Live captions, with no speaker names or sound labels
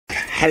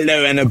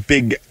hello and a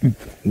big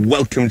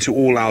welcome to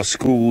all our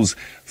schools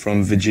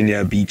from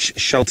Virginia Beach,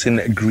 Shelton,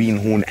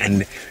 Greenhorn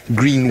and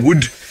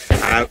Greenwood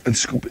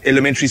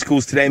elementary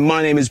schools today.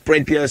 My name is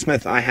Brent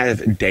Smith. I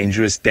have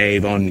Dangerous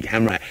Dave on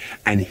camera,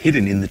 and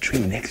hidden in the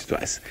tree next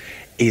to us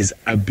is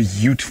a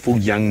beautiful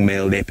young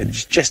male leopard.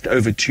 He's just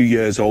over 2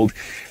 years old,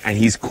 and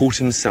he's caught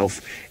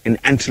himself an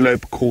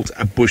antelope called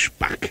a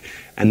bushbuck.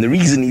 And the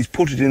reason he's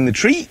put it in the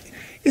tree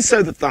is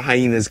so that the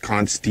hyenas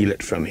can't steal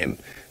it from him.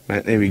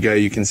 Right, there we go.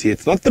 You can see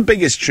it's not the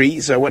biggest tree.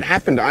 So what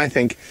happened, I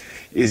think,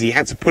 is he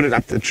had to put it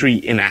up the tree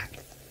in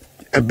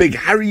a big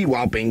hurry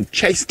while being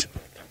chased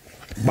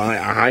by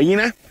a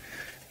hyena.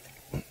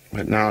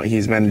 But now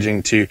he's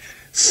managing to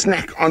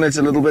snack on it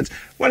a little bit.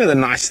 One of the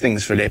nice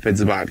things for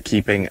leopards about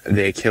keeping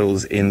their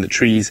kills in the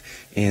trees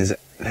is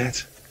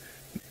that,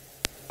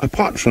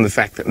 apart from the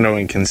fact that no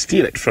one can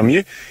steal it from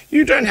you,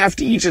 you don't have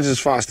to eat it as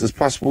fast as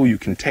possible. You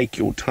can take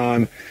your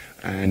time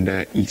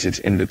and eat it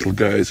in little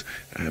goes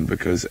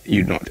because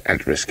you're not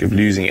at risk of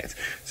losing it.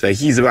 So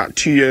he's about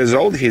 2 years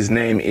old. His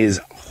name is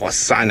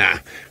Hosana,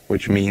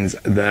 which means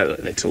the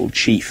little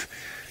chief.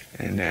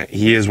 And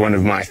he is one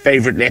of my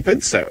favorite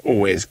leopards, so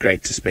always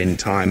great to spend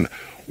time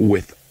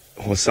with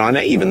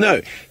Hosana, even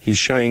though he's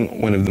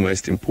showing one of the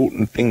most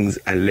important things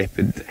a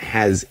leopard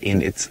has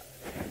in its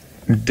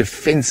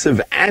defensive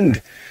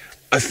and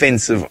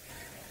offensive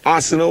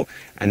arsenal,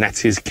 and that's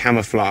his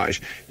camouflage.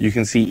 You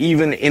can see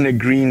even in a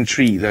green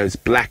tree, those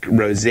black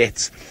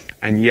rosettes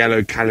and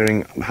yellow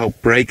coloring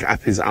help break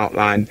up his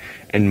outline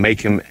and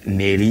make him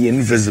nearly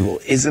invisible.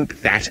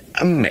 Isn't that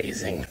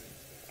amazing?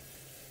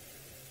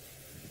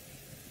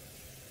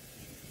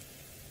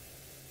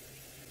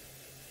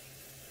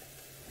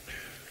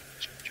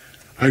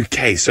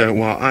 Okay, so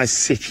while I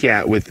sit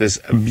here with this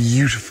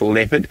beautiful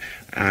leopard,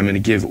 I'm going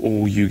to give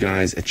all you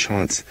guys a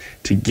chance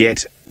to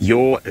get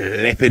your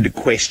leopard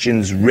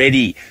questions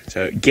ready.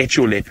 So get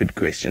your leopard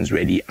questions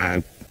ready.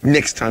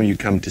 Next time you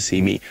come to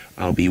see me,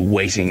 I'll be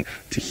waiting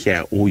to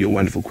hear all your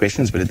wonderful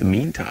questions. But in the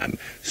meantime,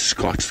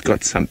 Scott's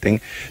got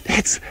something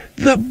that's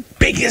the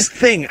biggest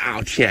thing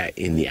out here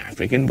in the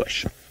African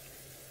bush.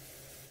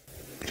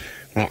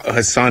 Well,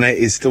 Hosana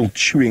is still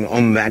chewing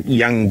on that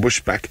young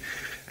bushbuck.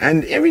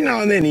 And every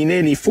now and then he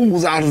nearly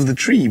falls out of the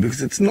tree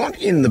because it's not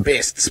in the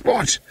best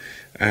spot,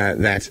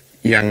 that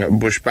young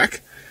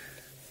bushbuck.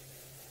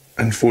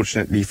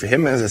 Unfortunately for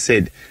him, as I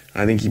said,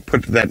 I think he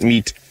put that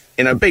meat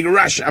in a big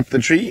rush up the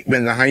tree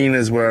when the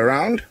hyenas were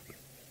around.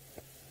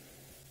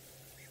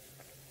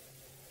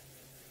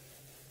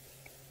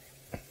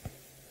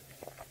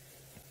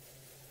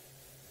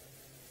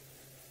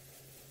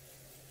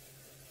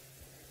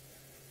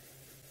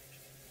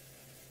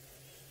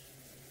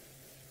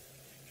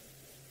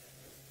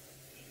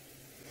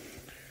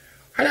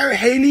 Hello,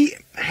 Haley.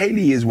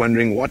 Haley is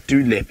wondering, what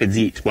do leopards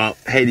eat? Well,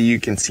 Haley, you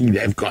can see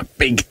they've got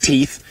big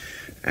teeth,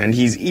 and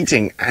he's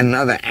eating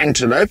another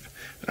antelope.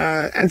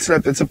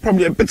 Antelope that's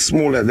probably a bit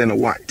smaller than a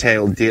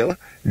white-tailed deer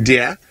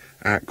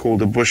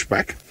called a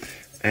bushbuck.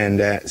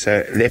 And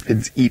so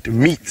leopards eat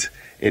meat.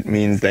 It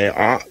means they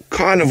are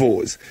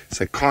carnivores.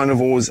 So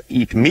carnivores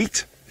eat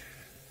meat,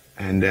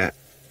 and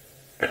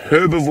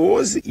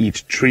herbivores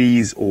eat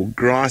trees or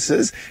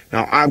grasses.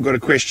 Now, I've got a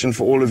question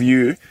for all of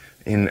you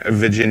in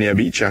Virginia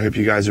Beach. I hope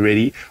you guys are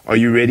ready. Are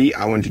you ready?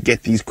 I want to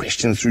get these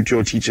questions through to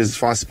your teachers as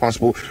fast as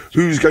possible.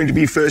 Who's going to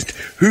be first?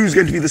 Who's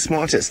going to be the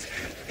smartest?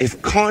 If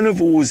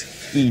carnivores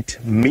eat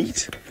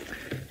meat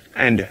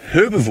and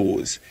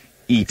herbivores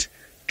eat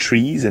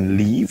trees and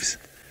leaves,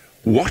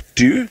 what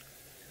do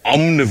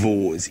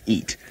omnivores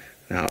eat?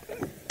 Now,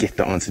 get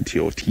the answer to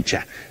your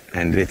teacher,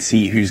 and let's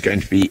see who's going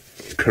to be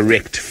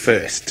correct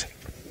first.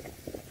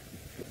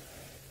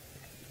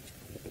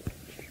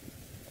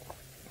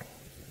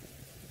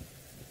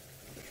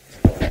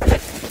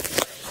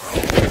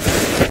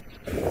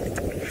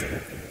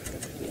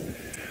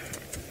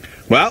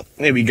 Well,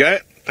 there we go.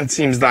 It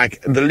seems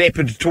like the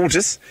leopard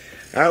tortoise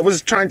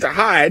was trying to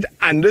hide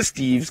under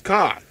Steve's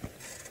car.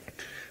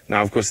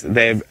 Now, of course,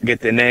 they get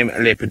their name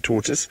leopard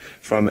tortoise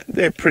from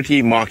their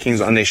pretty markings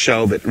on their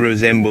shell that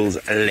resembles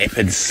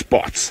leopard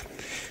spots.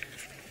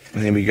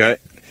 And there we go.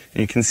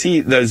 And you can see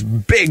those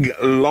big,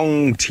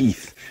 long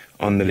teeth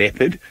on the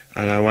leopard.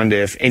 And I wonder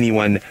if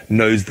anyone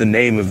knows the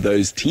name of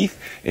those teeth.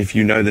 If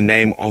you know the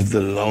name of the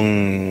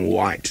long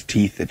white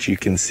teeth that you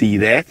can see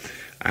there,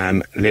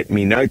 let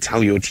me know.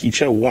 Tell your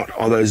teacher, what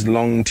are those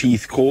long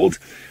teeth called?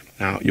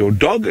 Now, your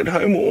dog at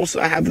home will also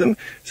have them,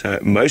 so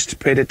most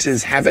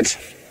predators have it.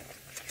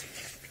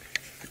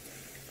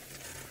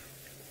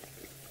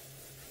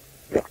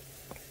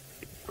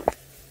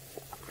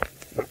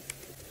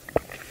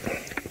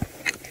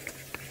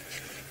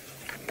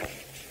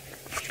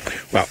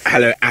 Well,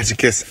 hello,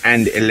 Atticus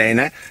and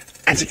Elena.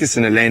 Atticus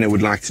and Elena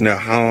would like to know,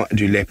 how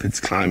do leopards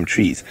climb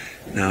trees?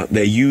 Now,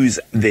 they use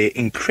their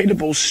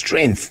incredible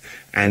strength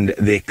and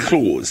their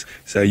claws.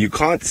 So you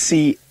can't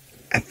see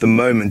at the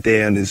moment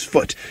there on his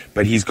foot,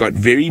 but he's got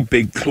very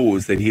big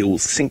claws that he will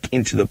sink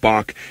into the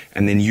bark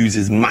and then use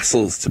his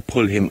muscles to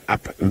pull him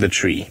up the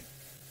tree.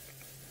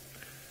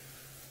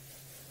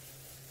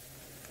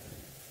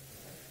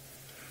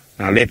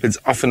 Now, leopards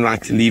often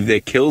like to leave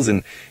their kills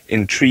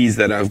in trees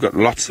that have got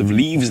lots of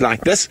leaves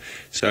like this,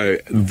 so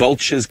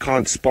vultures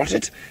can't spot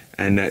it,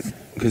 and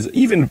because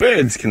even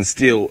birds can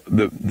steal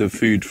the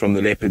food from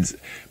the leopards,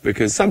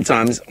 because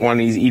sometimes when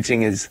he's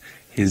eating his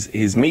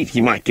meat,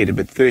 he might get a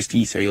bit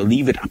thirsty, so he'll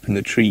leave it up in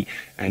the tree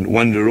and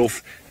wander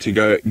off to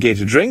go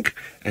get a drink,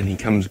 and he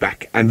comes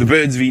back, and the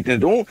birds have eaten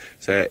it all.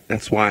 So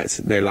that's why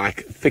they're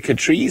like thicker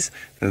trees,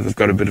 and they've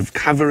got a bit of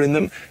cover in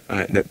them,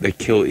 that the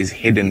kill is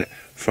hidden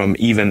from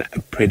even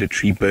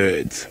predatory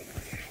birds.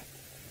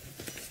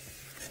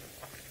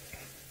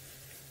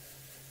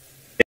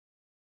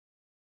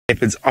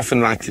 Leopards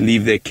often like to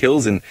leave their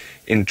kills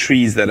in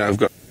trees that have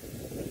got...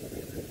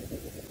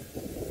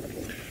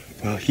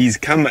 Well, he's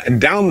come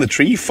down the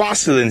tree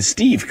faster than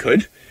Steve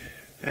could,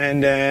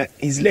 and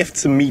he's left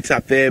some meat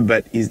up there,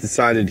 but he's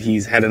decided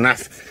he's had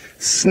enough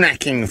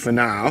snacking for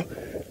now,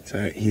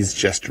 so he's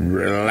just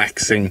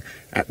relaxing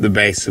at the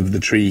base of the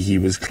tree he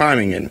was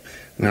climbing in.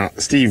 Now,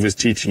 Steve was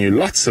teaching you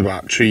lots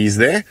about trees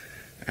there,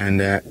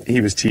 and he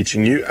was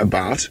teaching you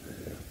about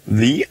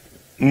the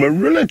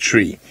marilla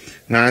tree.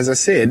 Now, as I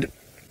said,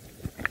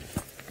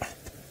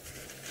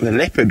 the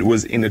leopard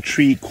was in a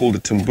tree called a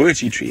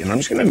tumbuti tree, and I'm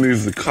just going to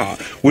move the car.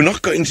 We're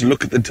not going to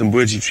look at the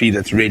tumbuti tree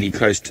that's really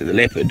close to the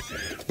leopard.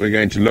 We're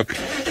going to look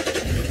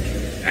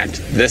at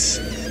this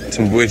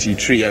tumbuti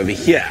tree over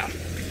here.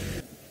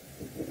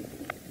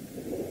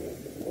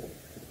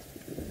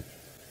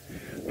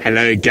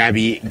 Hello,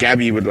 Gabby.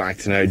 Gabby would like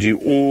to know, do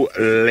all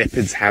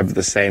leopards have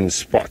the same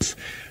spots?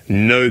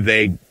 No,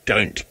 they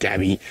don't,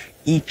 Gabby.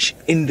 Each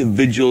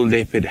individual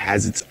leopard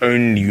has its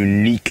own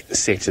unique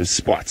set of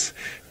spots.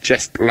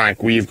 Just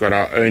like we've got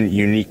our own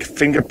unique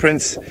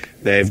fingerprints,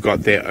 they've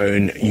got their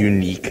own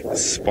unique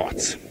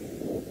spots.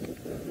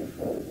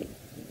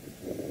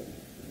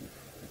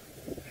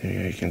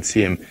 Here you can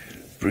see him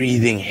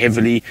breathing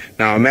heavily.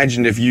 Now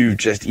imagine if you've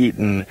just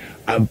eaten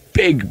a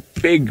big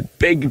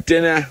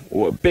dinner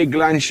or a big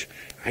lunch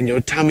and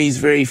your tummy's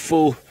very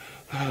full,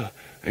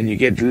 and you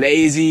get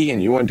lazy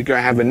and you want to go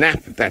have a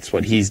nap. That's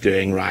what he's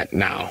doing right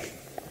now.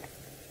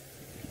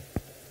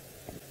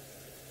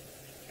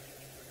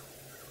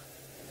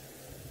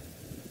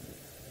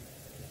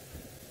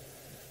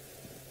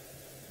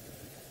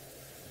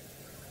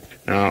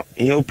 Now,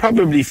 he'll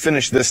probably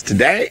finish this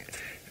today,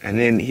 and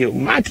then he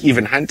might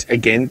even hunt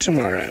again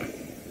tomorrow.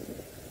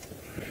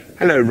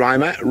 Hello,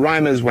 Reimer.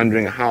 Reimer's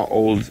wondering, how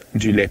old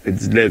do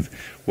leopards live?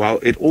 Well,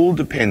 it all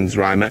depends,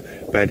 Reimer,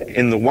 but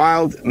in the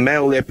wild,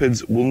 male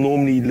leopards will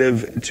normally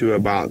live to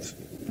about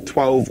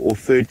 12 or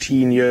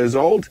 13 years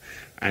old,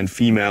 and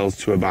females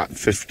to about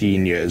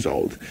 15 years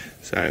old.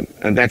 So,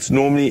 and that's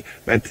normally,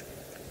 but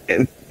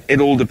it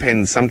all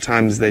depends.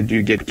 Sometimes they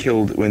do get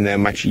killed when they're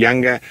much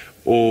younger,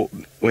 or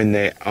when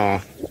they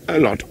are a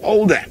lot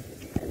older.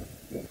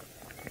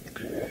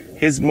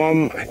 His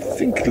mom, I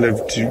think,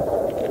 lived to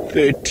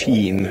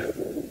 13,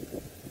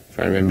 if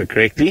I remember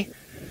correctly.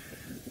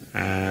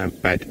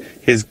 But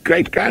his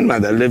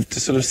great-grandmother lived to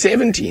sort of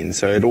 17,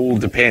 so it all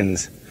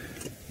depends.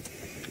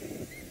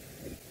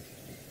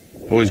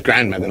 Or his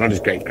grandmother, not his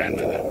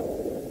great-grandmother.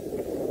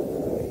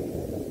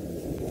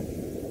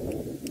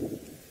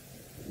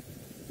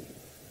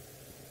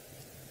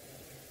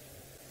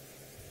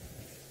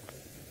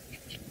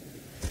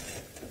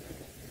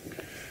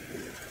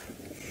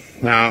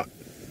 Now,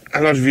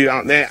 a lot of you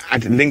out there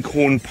at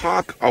Linkhorn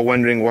Park are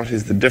wondering what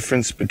is the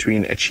difference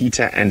between a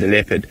cheetah and a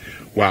leopard.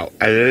 Well,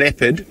 a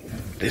leopard...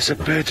 There's a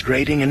bird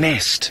raiding a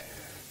nest,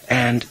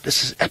 and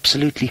this is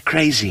absolutely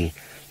crazy.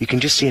 You can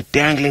just see it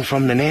dangling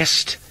from the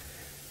nest,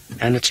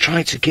 and it's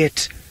trying to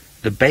get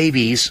the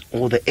babies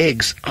or the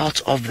eggs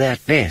out of that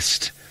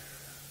nest.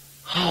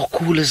 How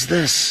cool is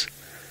this?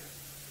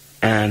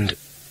 And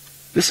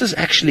this is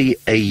actually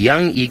a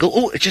young eagle.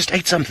 Oh, it just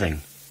ate something.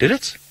 Did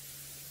it?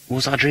 Or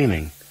was I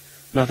dreaming?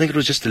 No, I think it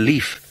was just a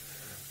leaf.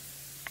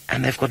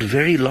 And they've got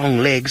very long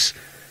legs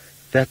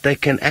that they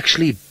can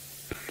actually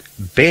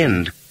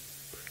bend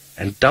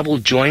and double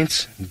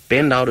joints,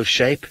 bend out of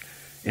shape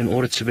in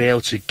order to be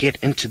able to get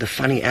into the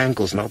funny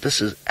angles. Now,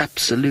 this is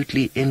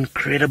absolutely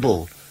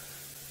incredible.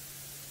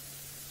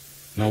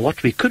 Now,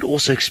 what we could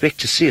also expect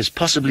to see is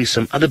possibly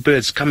some other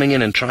birds coming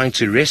in and trying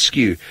to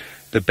rescue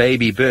the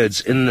baby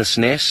birds in this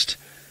nest.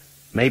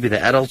 Maybe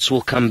the adults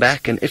will come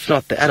back, and if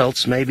not the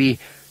adults, maybe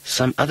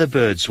some other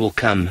birds will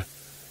come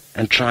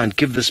and try and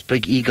give this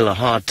big eagle a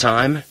hard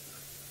time.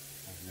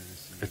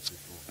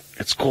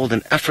 It's called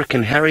an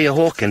African Harrier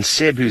Hawk, and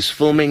Seb, who's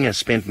filming, has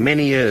spent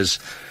many years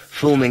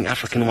filming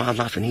African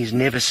wildlife, and he's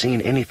never seen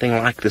anything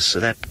like this,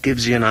 so that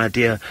gives you an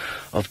idea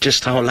of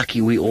just how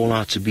lucky we all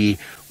are to be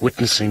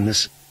witnessing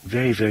this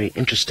very, very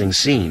interesting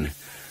scene.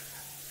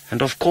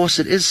 And of course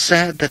it is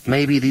sad that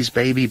maybe these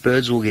baby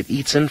birds will get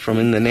eaten from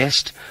in the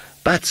nest,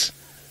 but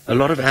a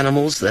lot of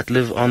animals that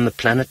live on the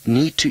planet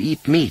need to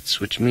eat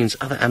meat, which means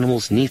other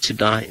animals need to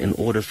die in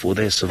order for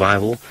their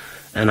survival.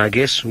 And I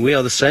guess we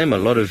are the same. A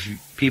lot of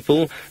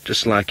people,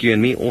 just like you and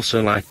me,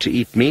 also like to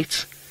eat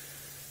meat.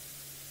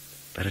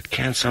 But it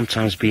can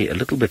sometimes be a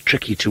little bit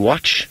tricky to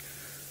watch.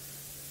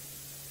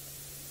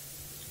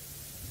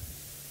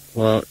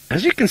 Well,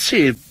 as you can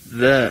see,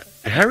 the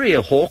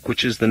Harrier Hawk,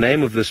 which is the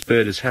name of this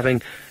bird, is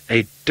having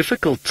a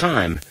difficult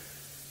time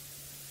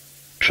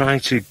trying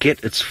to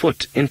get its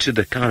foot into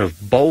the kind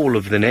of bowl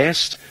of the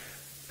nest,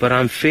 but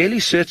I'm fairly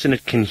certain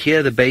it can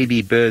hear the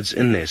baby birds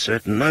in there, so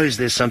it knows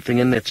there's something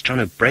in there. It's trying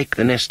to break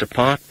the nest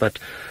apart, but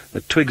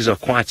the twigs are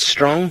quite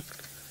strong,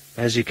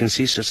 as you can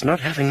see, so it's not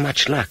having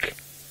much luck.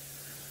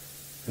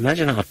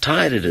 Imagine how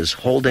tired it is,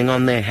 holding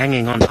on there,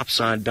 hanging on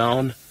upside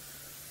down.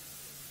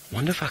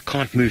 Wonder if I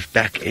can't move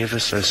back ever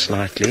so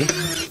slightly.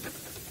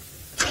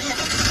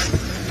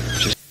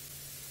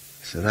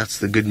 So that's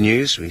the good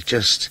news. We're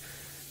just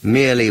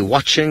merely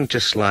watching,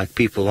 just like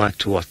people like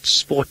to watch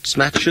sports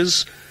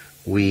matches.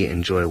 We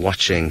enjoy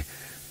watching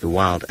the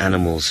wild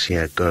animals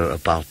here go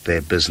about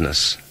their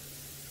business.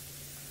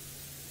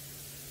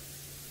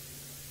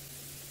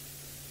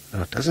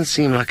 Now, it doesn't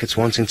seem like it's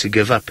wanting to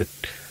give up.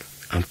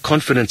 I'm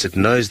confident it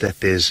knows that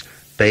there's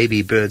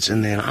baby birds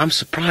in there. And I'm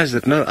surprised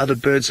that no other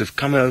birds have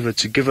come over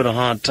to give it a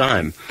hard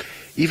time.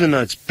 Even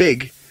though it's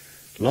big,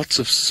 lots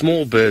of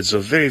small birds are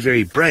very,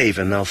 very brave,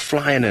 and they'll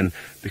fly in, and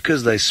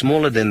because they're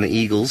smaller than the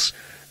eagles,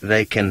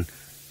 they can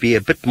be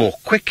a bit more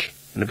quick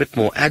and a bit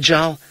more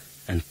agile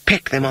and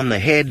peck them on the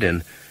head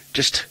and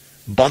just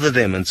bother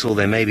them until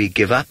they maybe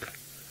give up.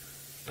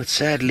 But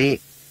sadly,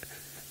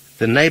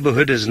 the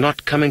neighborhood is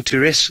not coming to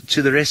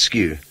the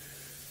rescue.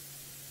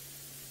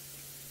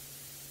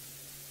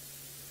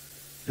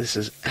 This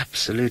is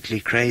absolutely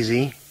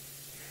crazy.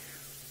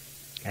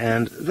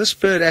 And this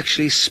bird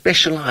actually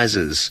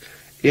specializes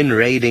in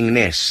raiding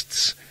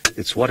nests.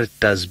 It's what it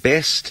does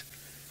best,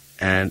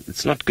 and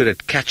it's not good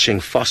at catching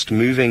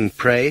fast-moving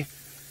prey.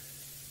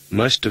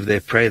 Most of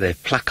their prey they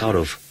pluck out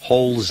of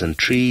holes and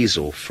trees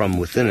or from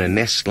within a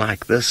nest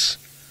like this.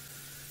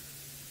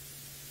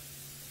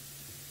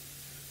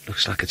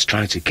 Looks like it's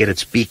trying to get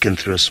its beak in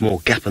through a small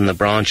gap in the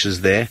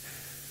branches there.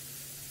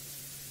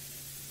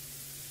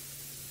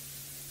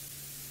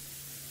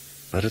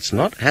 But it's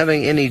not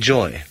having any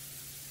joy.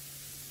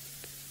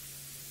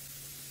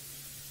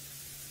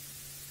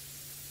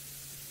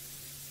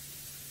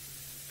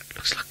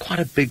 Looks like quite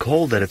a big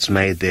hole that it's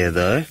made there,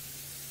 though.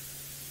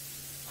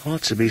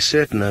 Hard to be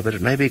certain, though, but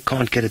it maybe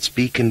can't get its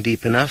beak in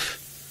deep enough.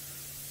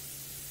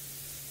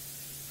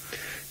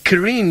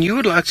 Karine, you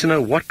would like to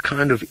know what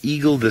kind of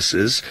eagle this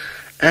is,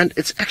 and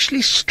it's actually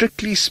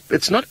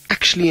it's not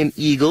actually an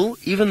eagle,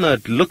 even though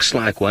it looks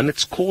like one.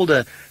 It's called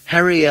a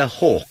Harrier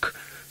Hawk.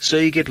 So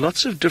you get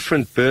lots of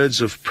different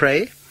birds of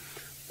prey,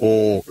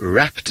 or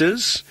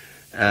raptors.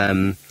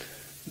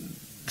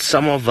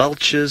 Some are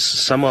vultures,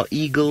 some are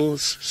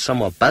eagles,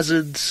 some are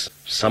buzzards,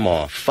 some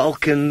are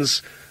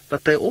falcons,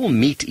 but they're all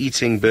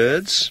meat-eating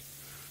birds,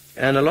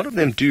 and a lot of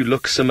them do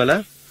look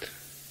similar.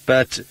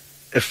 But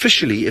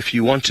officially, if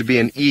you want to be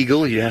an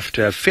eagle, you have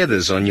to have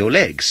feathers on your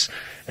legs.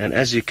 And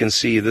as you can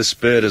see, this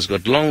bird has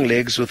got long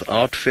legs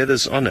without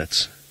feathers on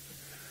it.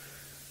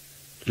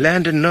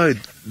 Landon, no,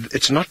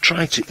 it's not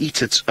trying to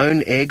eat its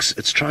own eggs.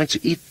 It's trying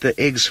to eat the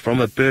eggs from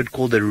a bird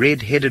called the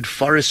red-headed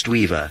forest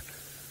weaver.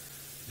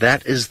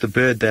 That is the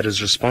bird that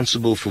is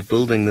responsible for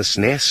building this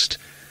nest.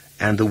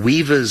 And the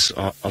weavers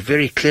are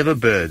very clever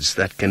birds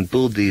that can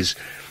build these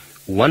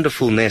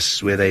wonderful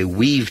nests where they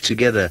weave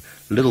together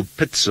little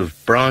bits of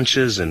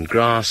branches and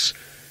grass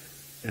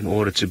in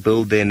order to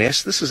build their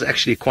nest. This is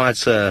actually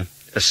quite a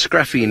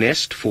scruffy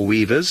nest for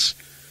weavers,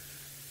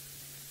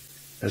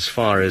 as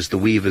far as the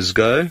weavers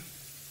go.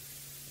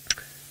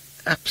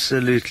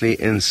 Absolutely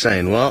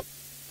insane. Well,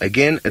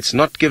 again, it's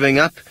not giving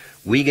up.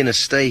 We're going to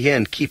stay here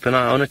and keep an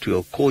eye on it.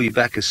 We'll call you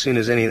back as soon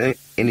as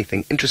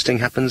anything interesting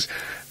happens.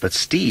 But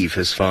Steve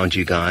has found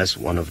you guys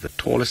one of the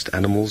tallest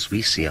animals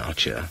we see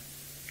out here.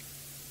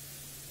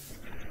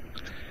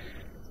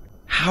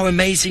 How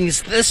amazing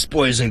is this,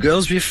 boys and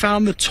girls? We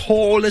found the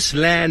tallest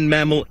land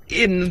mammal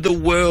in the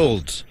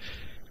world.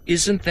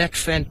 Isn't that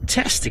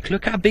fantastic?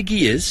 Look how big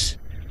he is.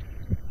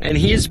 And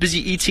he is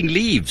busy eating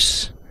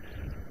leaves.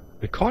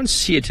 We can't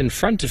see it in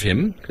front of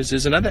him because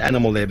there's another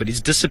animal there, but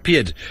he's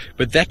disappeared.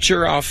 But that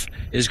giraffe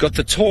has got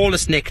the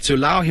tallest neck to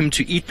allow him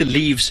to eat the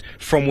leaves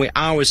from where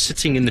I was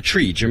sitting in the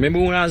tree. Do you remember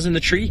when I was in the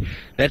tree?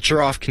 That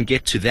giraffe can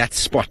get to that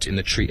spot in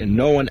the tree, and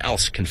no one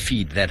else can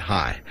feed that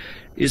high.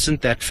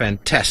 Isn't that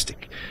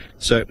fantastic?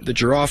 So the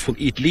giraffe will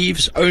eat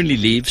leaves, only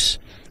leaves,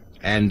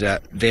 and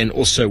then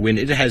also when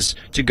it has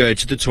to go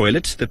to the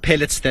toilet, the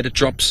pellets that it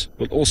drops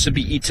will also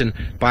be eaten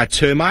by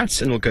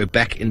termites and will go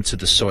back into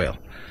the soil.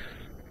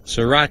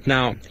 So right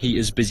now he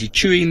is busy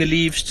chewing the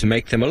leaves to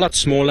make them a lot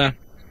smaller,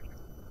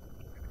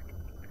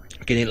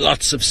 getting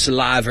lots of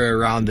saliva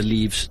around the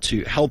leaves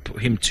to help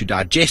him to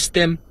digest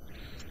them.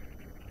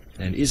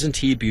 And isn't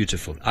he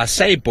beautiful? I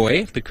say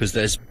boy because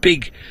those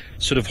big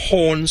sort of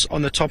horns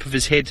on the top of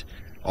his head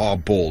are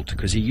bald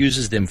because he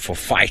uses them for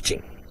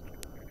fighting.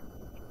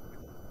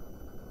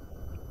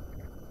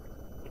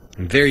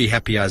 I'm very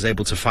happy I was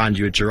able to find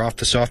you a giraffe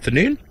this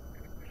afternoon.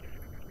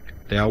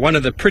 They are one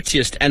of the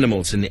prettiest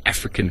animals in the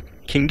African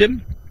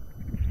kingdom.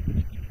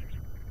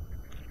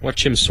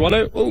 Watch him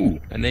swallow. Oh,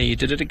 and there he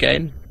did it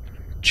again,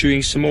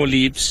 chewing some more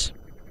leaves.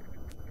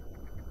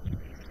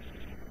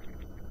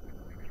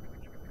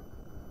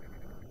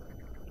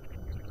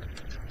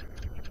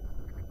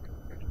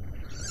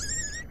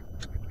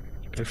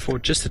 Go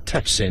forward just a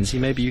touch, Sensi.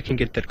 Maybe you can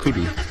get that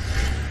kudu.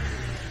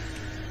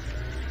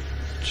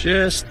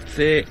 Just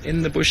there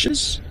in the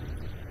bushes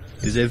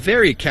is a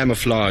very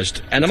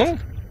camouflaged animal.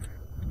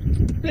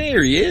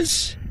 There he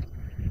is.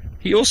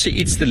 He also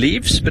eats the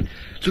leaves, but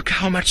look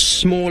how much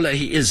smaller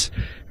he is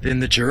than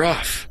the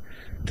giraffe.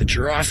 The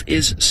giraffe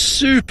is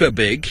super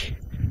big,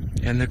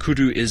 and the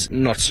kudu is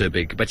not so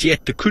big. But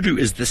yet the kudu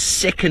is the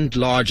second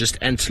largest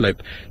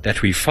antelope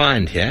that we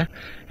find here,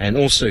 and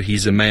also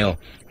he's a male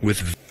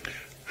with...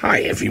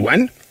 Hi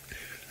everyone,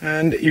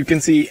 and you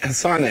can see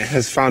Hosana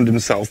has found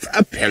himself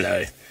a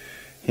pillow.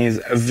 He's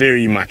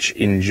very much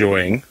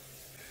enjoying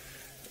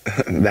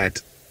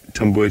that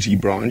Tumbuti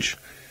branch.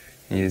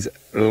 He's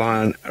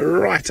lying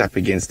right up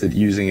against it,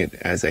 using it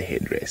as a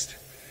headrest.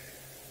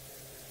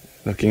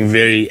 Looking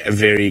very,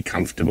 very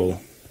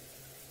comfortable.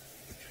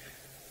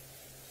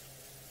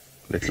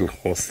 Little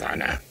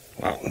Hosana.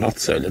 Well, not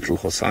so little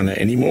Hosana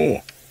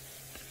anymore.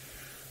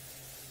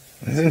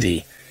 Isn't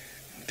he?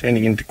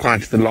 Turning into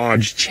quite the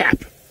large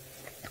chap.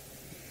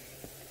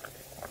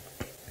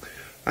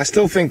 I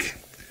still think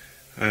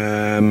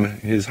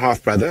his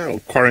half-brother, or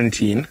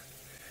Quarantine,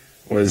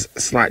 was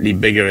slightly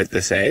bigger at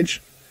this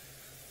age.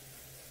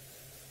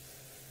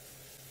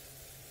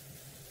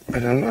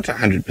 But I'm not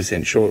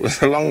 100% sure. It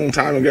was a long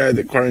time ago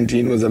that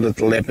Quarantine was a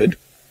little leopard.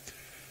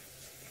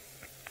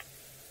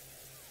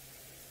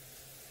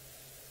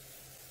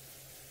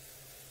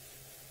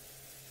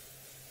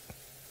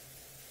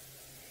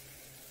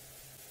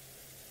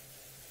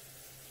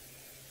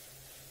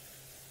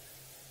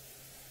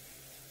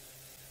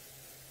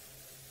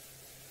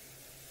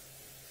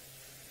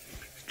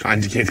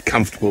 Trying to get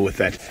comfortable with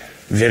that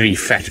very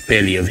fat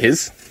belly of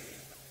his.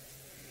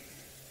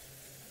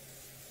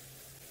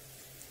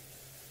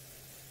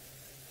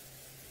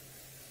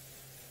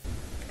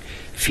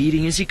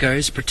 Feeding as he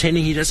goes,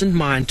 pretending he doesn't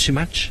mind too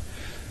much.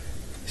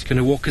 He's going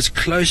to walk as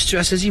close to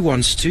us as he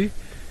wants to.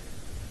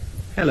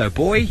 Hello,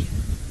 boy.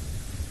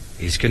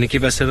 He's going to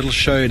give us a little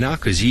show now,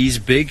 because he's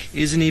big,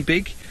 isn't he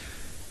big?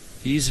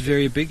 He's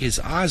very big. His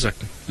eyes are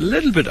a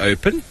little bit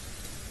open.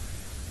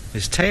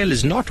 His tail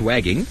is not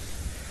wagging.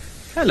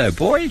 Hello,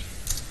 boy.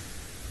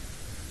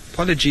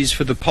 Apologies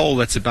for the pole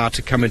that's about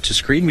to come into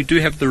screen. We do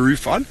have the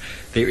roof on.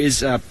 There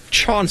is a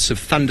chance of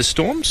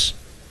thunderstorms.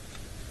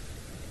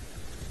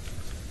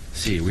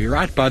 See, we're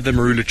right by the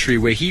marula tree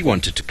where he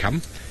wanted to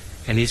come,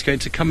 and he's going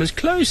to come as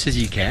close as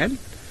he can.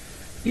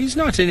 He's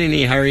not in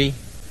any hurry.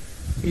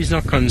 He's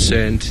not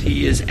concerned.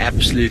 He is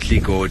absolutely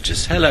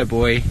gorgeous. Hello,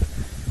 boy.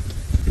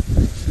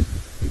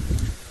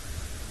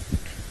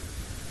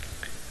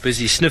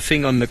 Busy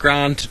sniffing on the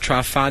ground to try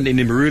to find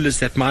any marulas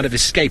that might have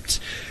escaped.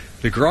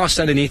 The grass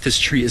underneath this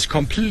tree is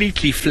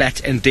completely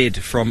flat and dead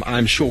from,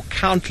 I'm sure,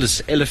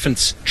 countless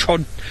elephants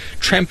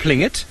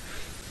trampling it.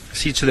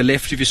 See to the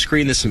left of your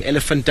screen, there's some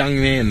elephant dung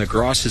there, and the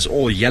grass is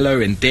all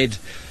yellow and dead.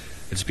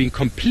 It's been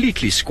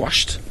completely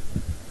squashed.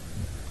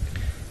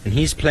 And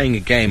he's playing a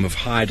game of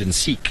hide and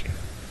seek.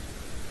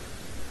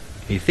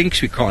 He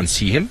thinks we can't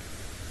see him.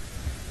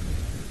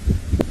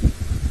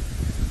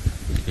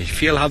 You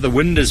feel how the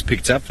wind has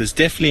picked up. There's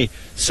definitely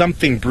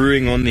something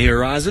brewing on the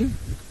horizon.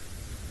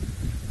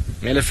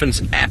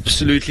 Elephants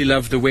absolutely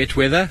love the wet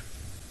weather.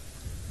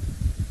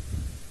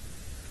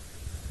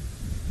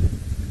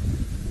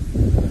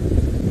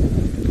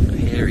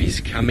 Here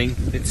he's coming.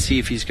 Let's see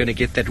if he's going to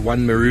get that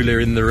one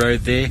marula in the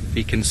road there. If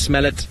he can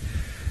smell it.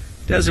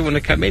 Doesn't want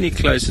to come any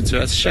closer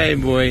to us.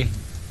 Shame, boy.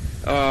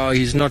 Oh,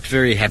 he's not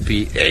very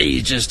happy.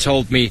 He just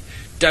told me,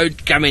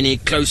 don't come any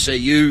closer,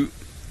 you.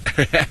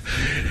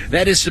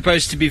 That is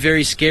supposed to be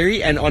very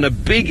scary, and on a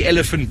big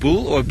elephant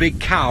bull or a big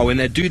cow, when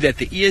they do that,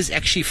 the ears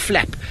actually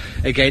flap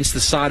against the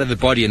side of the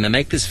body, and they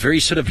make this very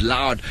sort of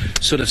loud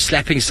sort of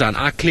slapping sound.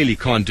 I clearly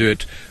can't do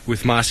it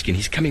with my skin.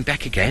 He's coming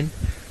back again.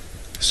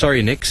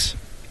 Sorry, Nix.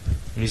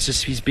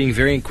 He's being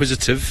very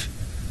inquisitive.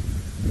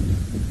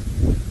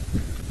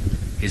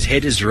 His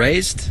head is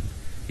raised.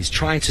 He's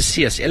trying to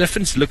see us.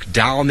 Elephants look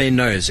down their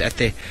nose at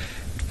their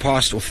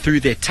past or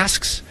through their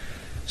tusks.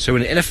 So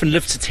when an elephant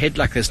lifts its head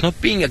like this, not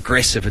being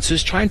aggressive, it's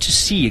just trying to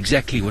see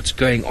exactly what's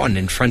going on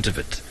in front of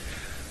it.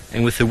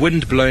 And with the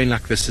wind blowing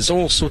like this, there's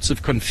all sorts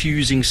of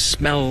confusing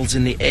smells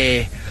in the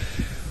air.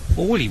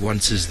 All he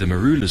wants is the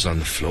marulas on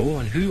the floor.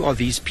 And who are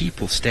these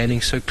people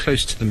standing so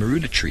close to the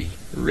marula tree?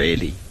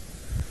 Really?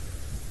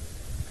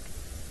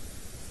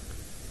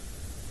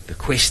 The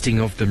questing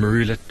of the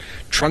marula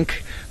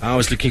trunk. I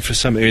was looking for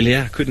some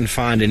earlier. Couldn't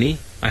find any.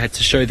 I had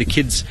to show the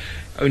kids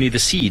only the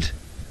seed.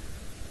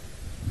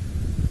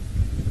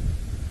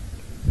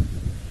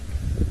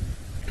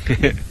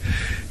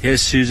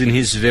 Yes, Susan,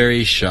 he's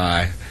very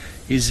shy.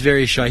 He's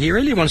very shy. He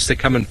really wants to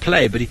come and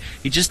play, but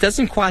he just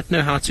doesn't quite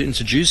know how to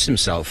introduce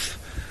himself.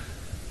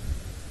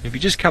 If he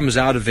just comes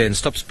out of there and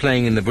stops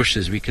playing in the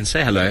bushes, we can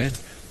say hello.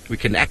 We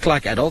can act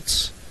like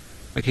adults.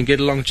 We can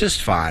get along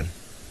just fine.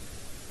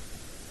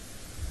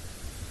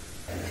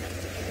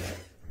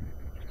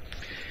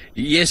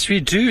 Yes, we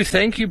do.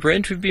 Thank you,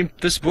 Brent.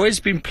 This boy's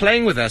been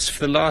playing with us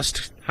for the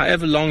last,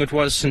 however long it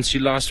was since you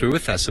last were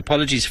with us.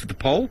 Apologies for the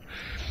poll.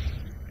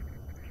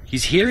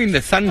 He's hearing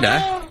the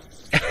thunder,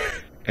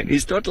 and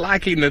he's not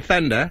liking the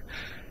thunder.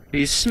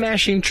 He's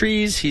smashing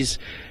trees, he's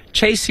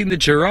chasing the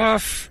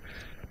giraffe,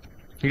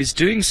 he's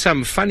doing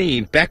some funny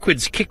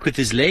backwards kick with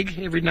his leg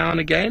every now and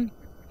again.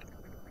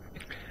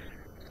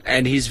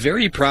 And he's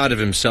very proud of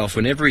himself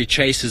whenever he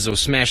chases or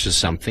smashes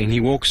something. He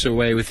walks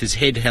away with his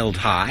head held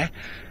high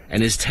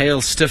and his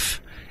tail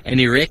stiff and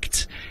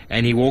erect,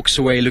 and he walks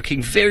away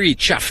looking very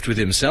chuffed with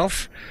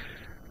himself.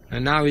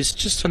 And now he's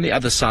just on the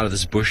other side of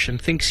this bush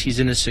and thinks he's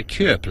in a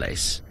secure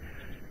place.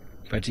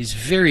 But he's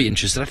very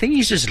interested. I think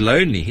he's just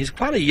lonely. He's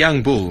quite a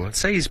young bull. I'd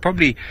say he's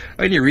probably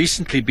only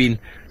recently been...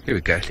 Here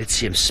we go. Let's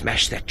see him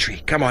smash that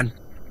tree. Come on.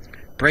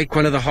 Break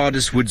one of the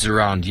hardest woods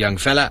around, young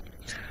fella.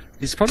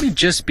 He's probably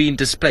just been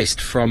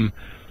displaced from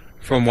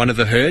one of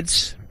the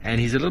herds, and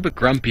he's a little bit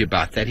grumpy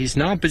about that. He's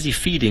now busy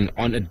feeding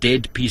on a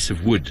dead piece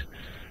of wood.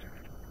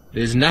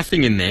 There's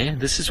nothing in there.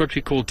 This is what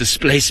we call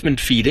displacement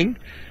feeding,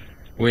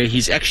 where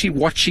he's actually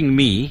watching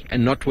me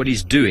and not what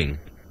he's doing.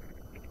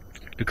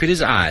 Look at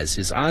his eyes.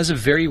 His eyes are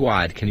very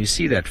wide. Can you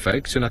see that,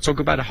 folks? When I talk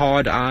about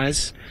hard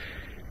eyes,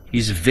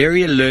 he's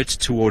very alert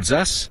towards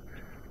us.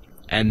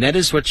 And that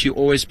is what you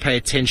always pay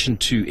attention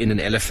to in an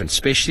elephant,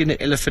 especially in an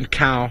elephant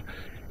cow.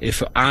 If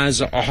her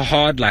eyes are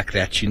hard like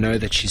that, you know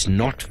that she's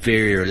not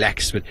very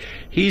relaxed. But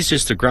he's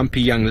just a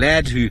grumpy young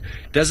lad who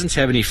doesn't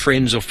have any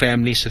friends or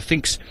family, so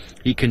thinks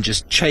he can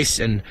just chase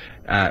and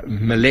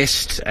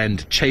molest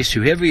and chase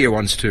whoever he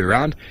wants to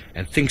around,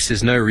 and thinks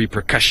there's no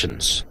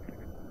repercussions.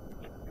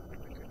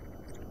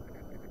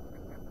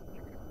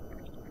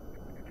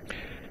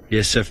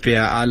 Yes,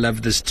 Sophia, I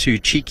love this too.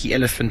 Cheeky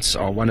elephants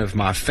are one of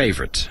my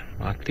favorite.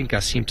 I think I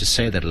seem to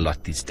say that a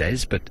lot these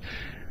days, but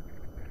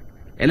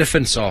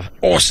elephants are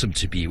awesome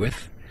to be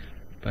with.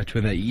 But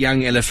when a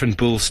young elephant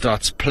bull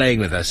starts playing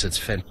with us, it's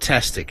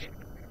fantastic.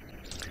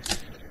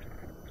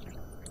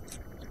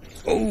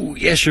 Oh,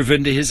 yes,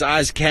 Ravinda, his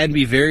eyes can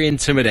be very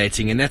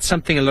intimidating, and that's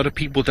something a lot of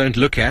people don't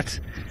look at,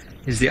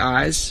 is the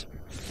eyes.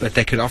 But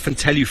they can often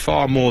tell you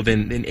far more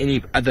than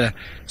any other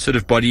sort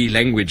of body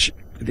language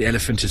the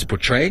elephant is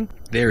portraying.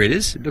 There it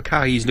is. Look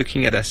how he's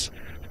looking at us.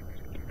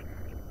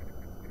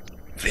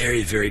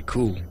 Very, very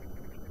cool.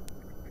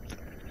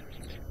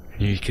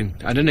 You can,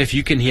 I don't know if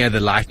you can hear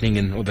the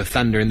lightning or the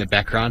thunder in the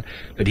background,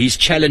 but he's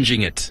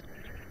challenging it.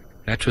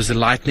 That was the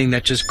lightning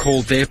that just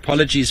called there.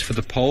 Apologies for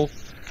the pole.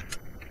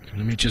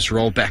 Let me just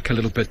roll back a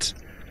little bit.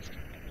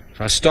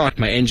 If I start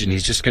my engine,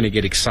 he's just going to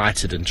get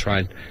excited and try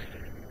and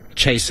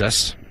chase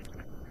us.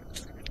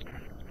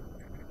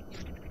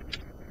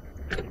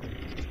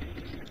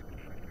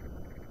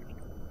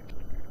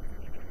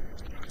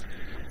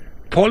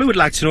 Paula would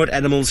like to know what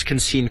animals can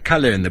see in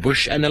color in the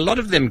bush, and a lot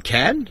of them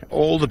can.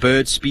 All the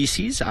bird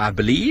species, I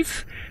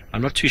believe.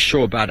 I'm not too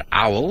sure about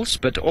owls,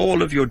 but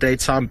all of your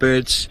daytime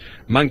birds,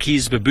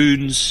 monkeys,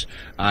 baboons,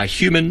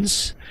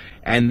 humans,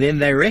 and then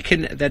they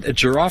reckon that a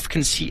giraffe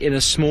can see in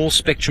a small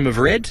spectrum of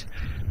red.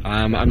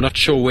 I'm not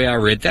sure where I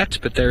read that,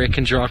 but they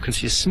reckon giraffe can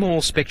see a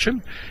small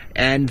spectrum.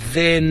 And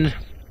then,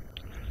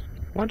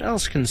 what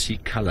else can see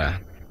color?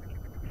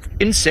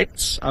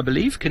 Insects, I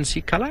believe, can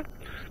see color,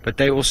 but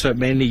they also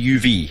mainly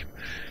UV.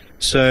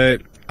 So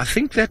I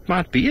think that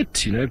might be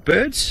it, you know,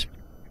 birds,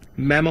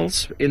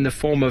 mammals in the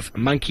form of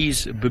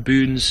monkeys,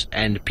 baboons,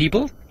 and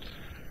people,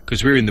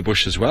 because we're in the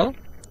bush as well.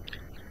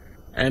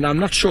 And I'm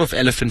not sure if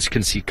elephants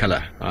can see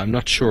color. I'm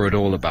not sure at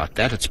all about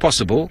that. It's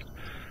possible.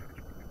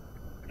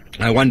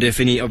 I wonder if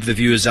any of the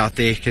viewers out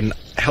there can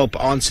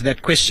help answer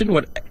that question.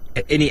 What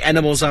any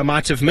animals I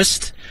might have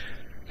missed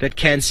that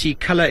can see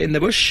color in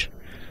the bush?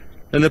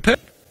 And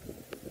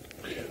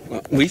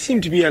well, we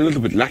seem to be a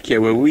little bit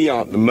luckier where we are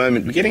at the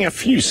moment. We're getting a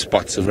few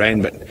spots of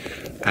rain, but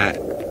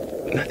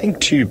nothing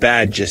too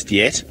bad just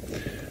yet.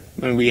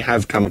 And we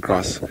have come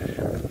across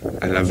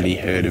a lovely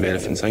herd of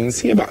elephants. I can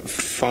see about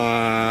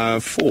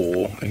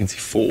four. I can see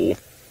four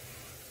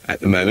at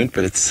the moment,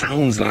 but it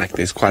sounds like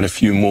there's quite a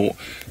few more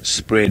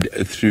spread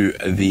through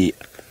the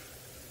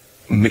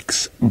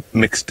mixed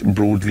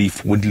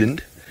broadleaf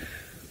woodland.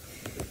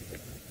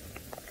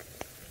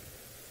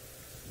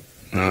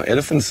 Now,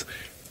 elephants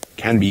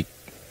can be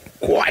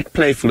quite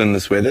playful in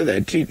this weather.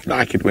 They do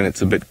like it when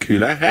it's a bit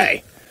cooler.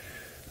 Hey,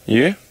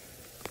 you?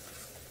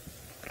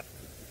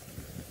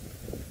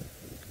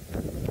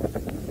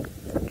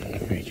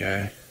 There we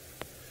go.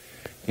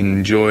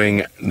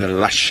 Enjoying the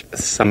lush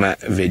summer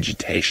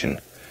vegetation.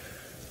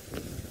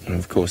 And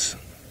of course,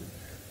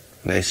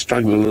 they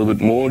struggle a little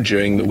bit more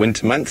during the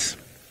winter months.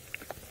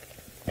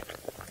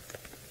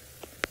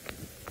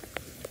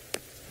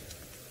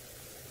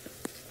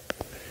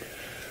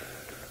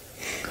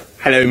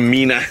 Hello,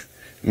 Mina.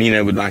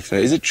 Mina would like to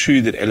know, is it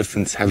true that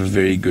elephants have a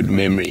very good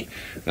memory?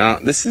 Now,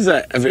 this is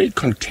a very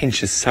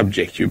contentious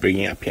subject you're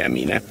bringing up here,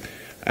 Mina.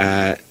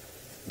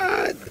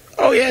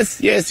 Oh,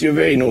 yes, you're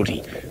very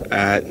naughty.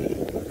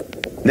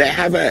 They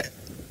have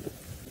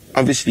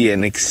obviously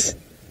an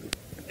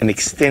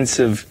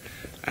extensive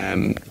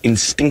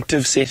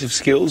instinctive set of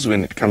skills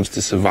when it comes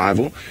to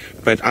survival,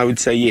 but I would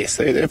say yes,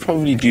 they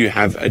probably do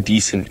have a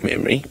decent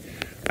memory.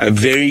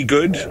 Very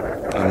good,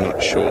 I'm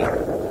not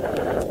sure.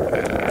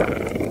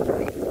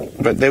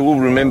 but they will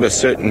remember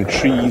certain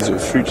trees or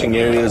fruiting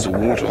areas or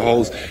water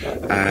holes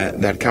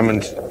that come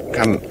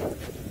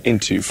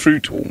into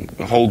fruit or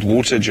hold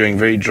water during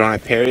very dry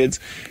periods.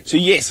 So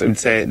yes, I would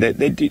say that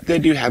they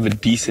do have a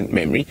decent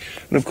memory,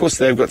 and of course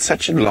they've got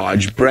such a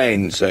large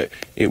brain, so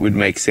it would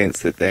make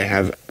sense that they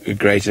have a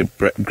greater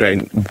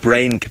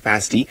brain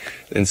capacity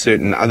than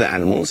certain other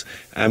animals,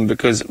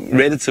 because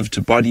relative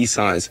to body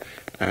size,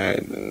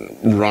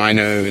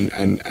 rhino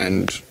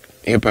and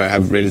hippo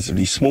have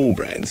relatively small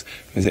brains,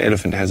 because the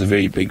elephant has a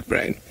very big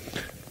brain.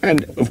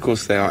 And of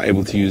course they are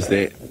able to use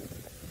their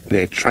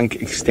trunk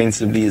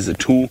extensively as a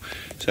tool.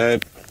 So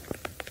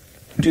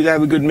do they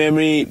have a good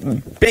memory?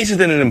 Better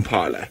than an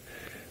impala.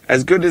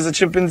 As good as a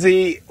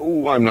chimpanzee?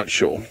 Oh, I'm not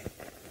sure.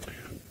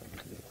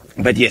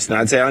 But yes, no,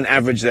 I'd say on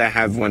average they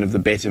have one of the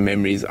better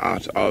memories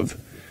out of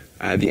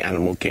the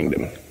animal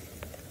kingdom.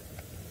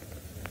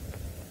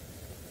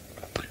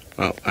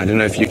 Well, I don't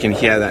know if you can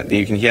hear that.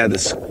 You can hear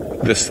this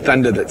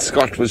thunder that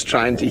Scott was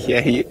trying to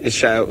hear. He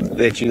shall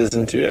let you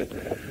listen to it.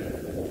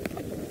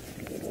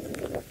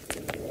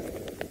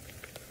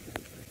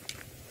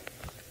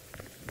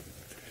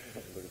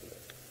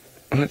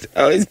 What?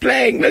 Oh, he's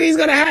playing. Look, he's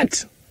got a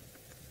hat.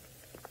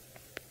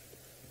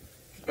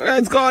 Oh,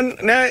 it's gone.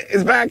 No,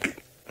 it's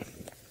back.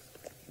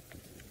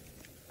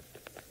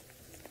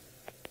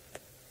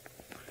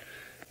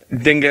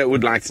 Dingo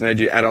would like to know,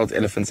 do adult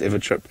elephants ever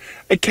trip?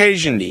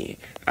 Occasionally.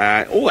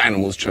 All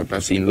animals trip.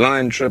 I've seen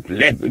lion trip,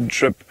 leopard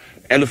trip,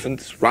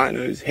 elephants,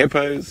 rhinos,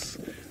 hippos.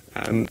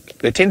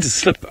 They tend to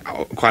slip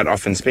quite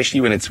often,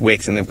 especially when it's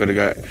wet and they've got to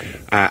go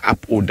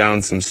up or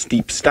down some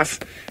steep stuff.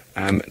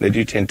 They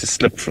do tend to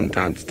slip from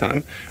time to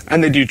time,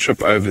 and they do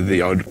trip over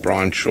the odd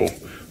branch or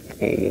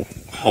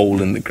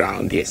hole in the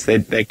ground. Yes,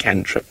 they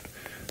can trip.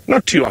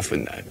 Not too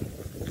often, though.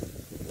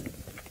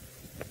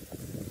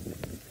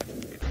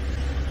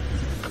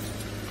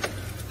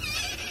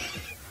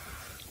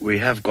 We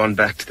have gone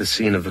back to the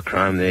scene of the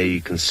crime. There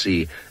you can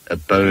see a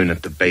bone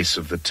at the base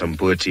of the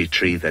tambuti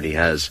tree that he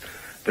has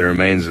the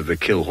remains of the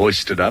kill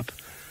hoisted up,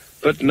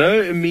 but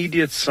no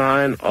immediate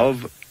sign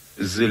of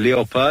the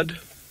leopard.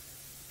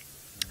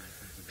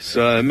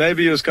 So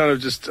maybe it was kind of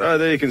just, oh,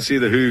 there you can see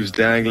the hooves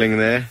dangling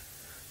there.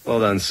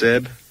 Well done,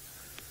 Seb.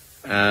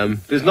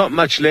 There's not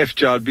much left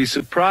here. I'd be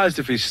surprised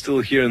if he's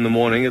still here in the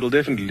morning. It'll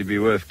definitely be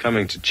worth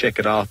coming to check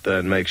it out there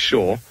and make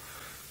sure.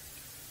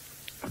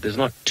 But there's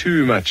not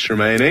too much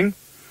remaining.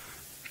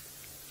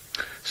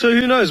 So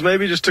who knows,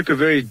 maybe just took a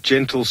very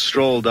gentle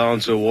stroll down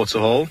to a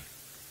waterhole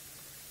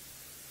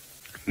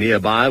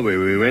nearby where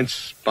we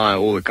went by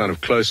all the kind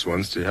of close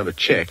ones to have a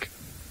check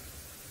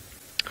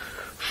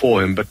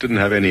for him, but didn't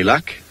have any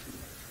luck.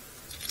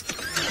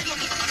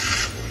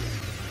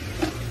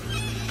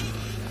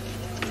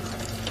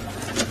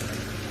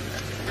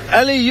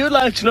 Ellie, you'd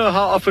like to know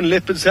how often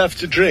leopards have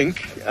to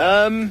drink.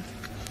 I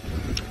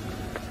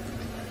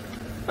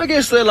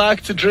guess they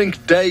like to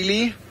drink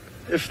daily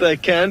if they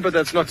can, but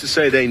that's not to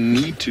say they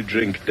need to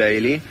drink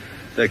daily.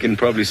 They can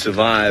probably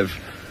survive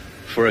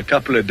for a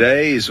couple of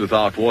days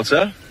without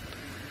water.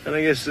 And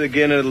I guess,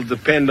 again, it'll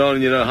depend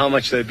on, how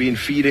much they've been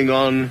feeding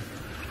on,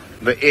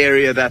 the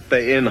area that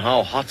they're in,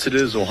 how hot it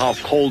is or how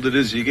cold it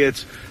is. You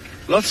get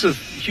lots of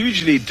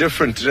hugely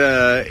different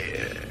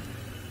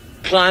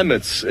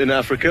climates in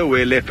Africa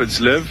where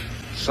leopards live.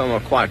 Some are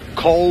quite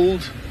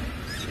cold,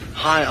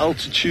 high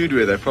altitude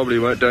where they probably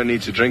don't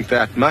need to drink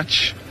that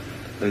much.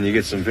 Then you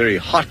get some very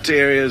hot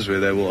areas where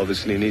they will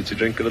obviously need to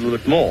drink a little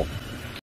bit more.